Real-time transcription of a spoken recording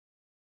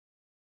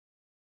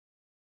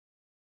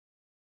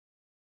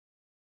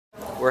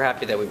We're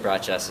happy that we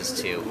brought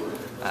justice to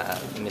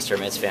Mr.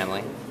 Ahmed's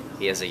family.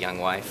 He has a young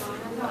wife.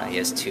 He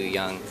has 2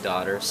 young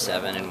daughters,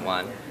 7 and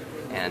 1,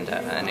 and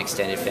an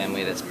extended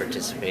family that's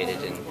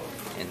participated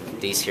in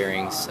these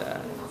hearings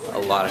a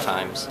lot of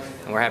times.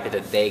 And we're happy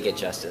that they get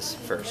justice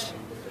first.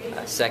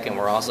 Second,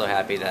 we're also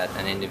happy that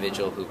an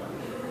individual who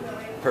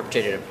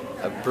perpetrated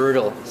a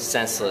brutal,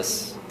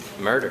 senseless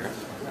murder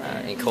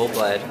in cold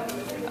blood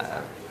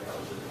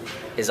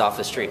is off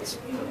the streets.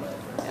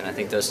 And I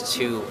think those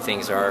 2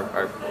 things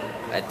are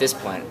at this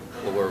point,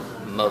 what we're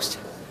most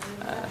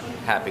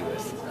happy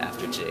with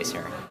after today's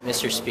hearing.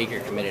 Mr. Speaker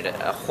committed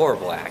a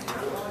horrible act.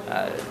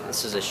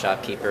 This was a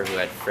shopkeeper who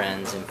had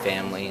friends and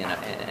family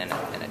and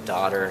a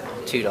daughter,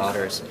 2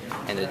 daughters,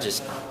 and to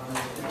just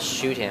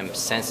shoot him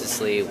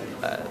senselessly,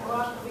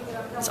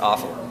 it's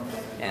awful.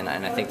 And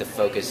I think the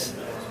focus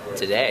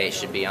today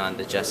should be on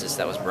the justice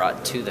that was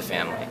brought to the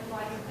family,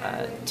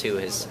 to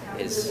his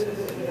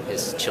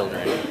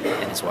children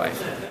and his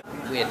wife.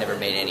 We had never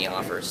made any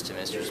offers to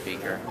Mr.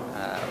 Speaker.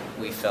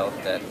 We felt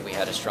that we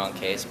had a strong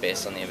case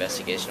based on the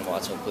investigation of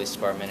Watsonville Police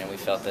Department, and we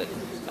felt that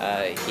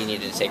he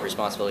needed to take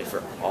responsibility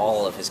for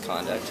all of his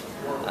conduct.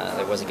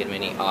 There wasn't going to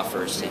be any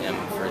offers to him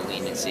for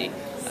leniency.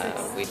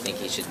 We think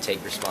he should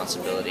take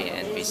responsibility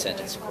and be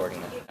sentenced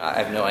accordingly. I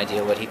have no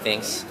idea what he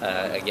thinks.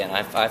 Again,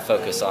 I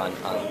focus on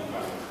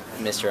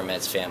Mr.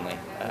 Ahmed's family,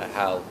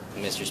 how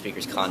Mr.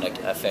 Speaker's conduct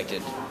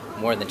affected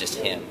more than just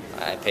him.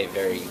 I pay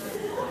very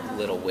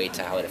little weight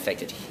to how it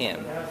affected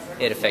him.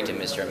 It affected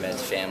Mr.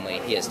 Ahmed's family.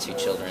 He has 2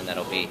 children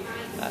that'll be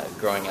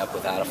growing up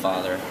without a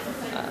father,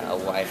 a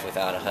wife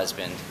without a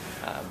husband,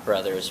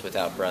 brothers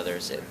without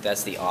brothers.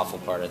 That's the awful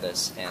part of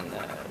this, and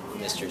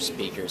Mr.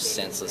 Speaker's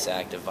senseless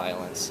act of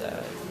violence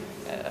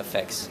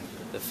affects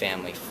the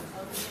family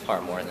far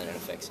more than it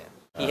affects him.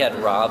 He had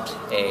robbed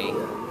a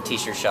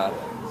t-shirt shop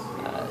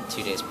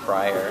 2 days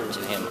prior to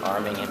him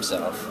arming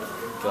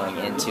himself, going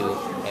into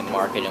a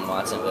market in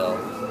Watsonville,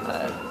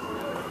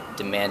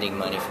 demanding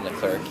money from the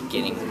clerk,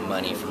 getting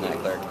money from that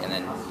clerk, and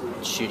then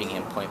shooting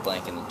him point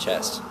blank in the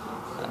chest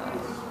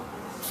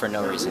for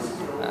no reason.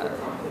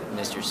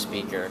 Mr.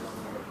 Speaker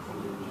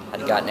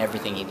had gotten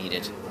everything he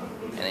needed,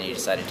 and then he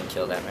decided to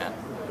kill that man,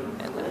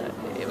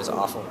 and it was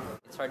awful.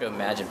 It's hard to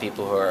imagine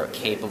people who are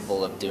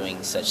capable of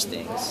doing such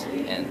things,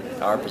 and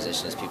our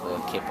position as people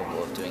who are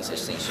capable of doing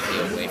such things should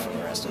be away from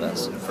the rest of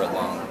us for a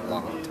long,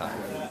 long time.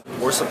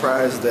 We're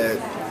surprised that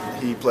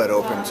he pled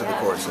open to the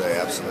court today.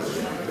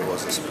 Absolutely, it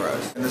was a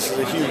surprise. And this is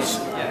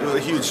it was a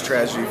huge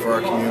tragedy for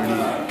our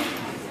community,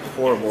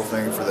 horrible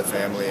thing for the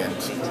family, and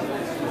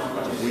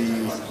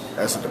we,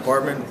 as a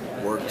department,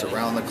 worked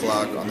around the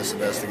clock on this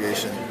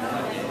investigation,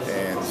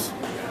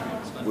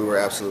 and we were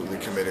absolutely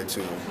committed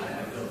to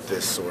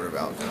this sort of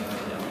outcome.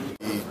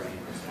 We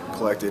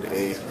collected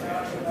a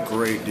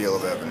great deal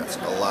of evidence,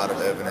 a lot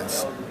of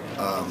evidence.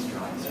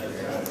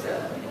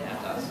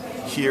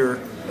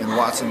 Here in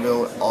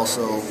Watsonville,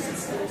 also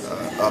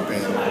up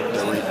in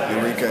the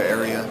Eureka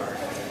area,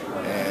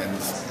 and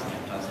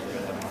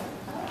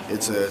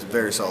it's a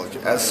very solid,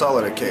 as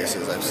solid a case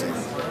as I've seen.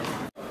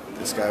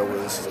 This guy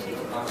was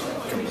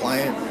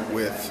compliant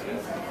with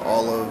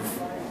all of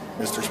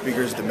Mr.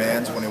 Speaker's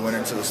demands when he went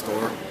into the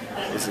store.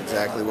 It's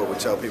exactly what we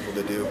tell people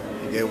to do.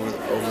 He gave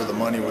over the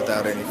money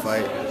without any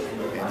fight,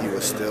 and he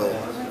was still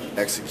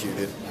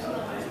executed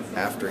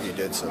after he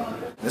did so.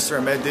 Mr.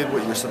 Ahmed did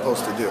what you're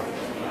supposed to do,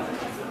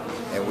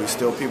 and we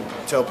still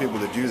tell people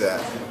to do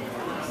that,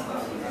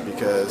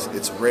 because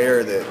it's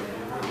rare that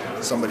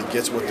somebody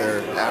gets what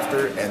they're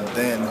after and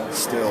then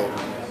still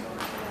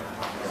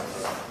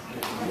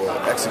will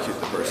execute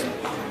the person.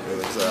 It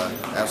was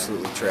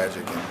absolutely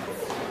tragic, and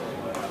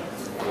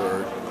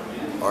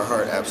our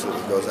heart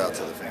absolutely goes out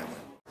to the family.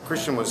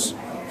 Christian was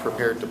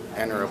prepared to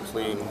enter a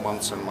plea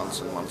months and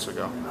months and months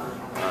ago.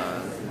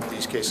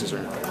 These cases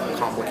are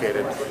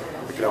complicated.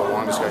 We could have a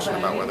long discussion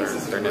about whether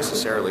they're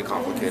necessarily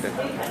complicated,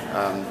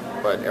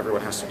 but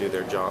everyone has to do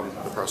their job,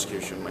 the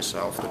prosecution,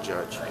 myself, the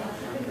judge.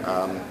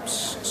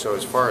 So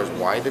as far as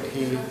why did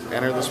he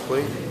enter this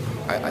plea,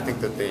 I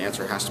think that the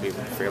answer has to be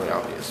fairly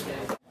obvious.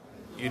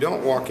 You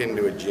don't walk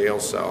into a jail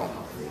cell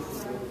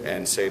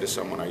and say to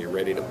someone, "Are you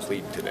ready to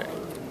plead today?"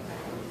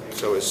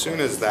 So as soon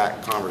as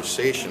that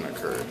conversation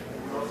occurred,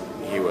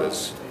 he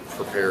was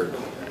prepared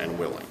and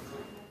willing.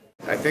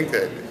 I think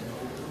that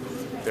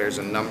there's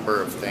a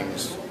number of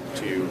things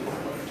to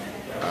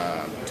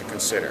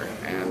consider,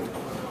 and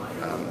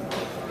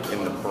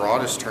in the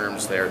broadest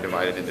terms, they are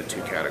divided into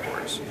 2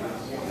 categories.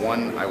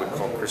 One I would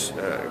call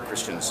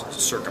Christian's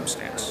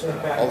circumstance,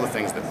 all the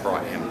things that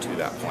brought him to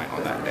that point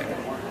on that day.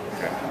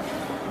 Okay,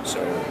 so,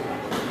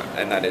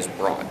 and that is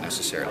broad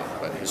necessarily,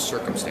 but his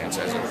circumstance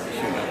as a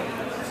human.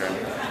 Okay,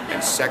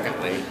 and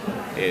secondly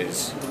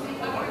is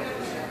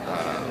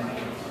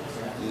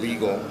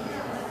legal,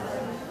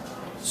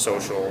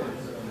 social,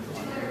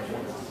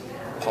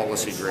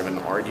 policy-driven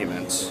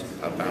arguments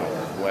about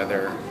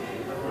whether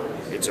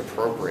it's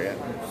appropriate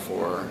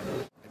for,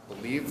 I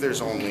believe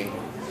there's only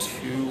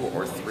 2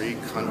 or 3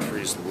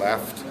 countries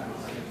left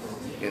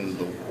in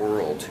the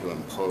world to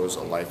impose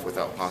a life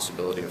without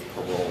possibility of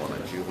parole on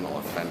a juvenile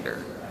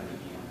offender.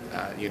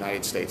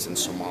 United States and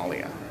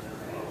Somalia.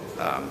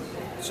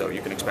 So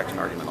you can expect an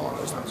argument along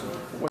those lines.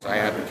 I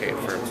advocate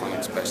for a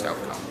client's best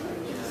outcome.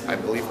 I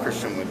believe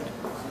Christian would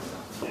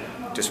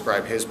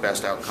describe his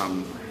best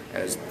outcome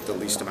as the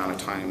least amount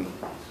of time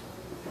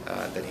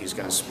that he's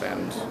going to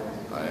spend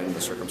in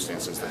the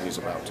circumstances that he's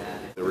about to.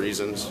 The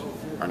reasons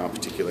are not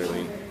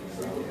particularly,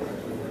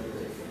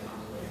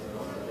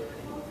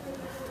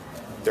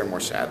 they're more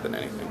sad than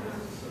anything.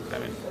 I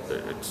mean,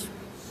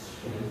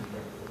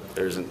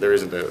 there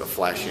isn't a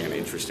flashy and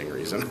interesting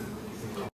reason.